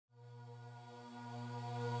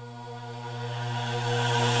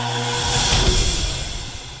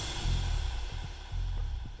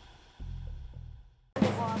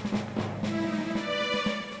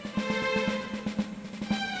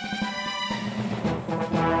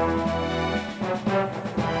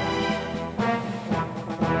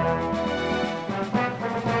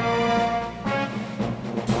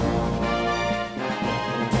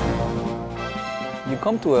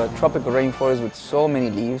come to a tropical rainforest with so many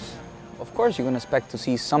leaves, of course you're going to expect to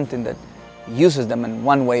see something that uses them in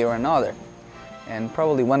one way or another. And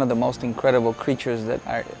probably one of the most incredible creatures that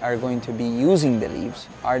are going to be using the leaves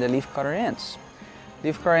are the leafcutter ants.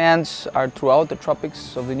 Leafcutter ants are throughout the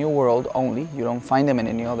tropics of the New World only. You don't find them in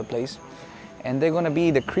any other place. And they're going to be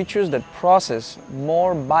the creatures that process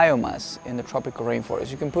more biomass in the tropical rainforest.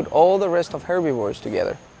 You can put all the rest of herbivores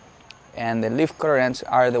together, and the leafcutter ants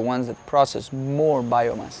are the ones that process more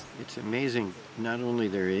biomass. It's amazing, not only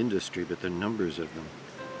their industry, but the numbers of them.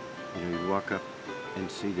 You know, you walk up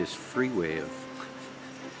and see this freeway of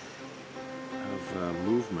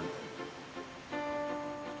movement.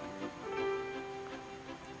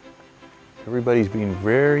 Everybody's being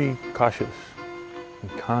very cautious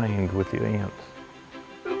and kind with the ants.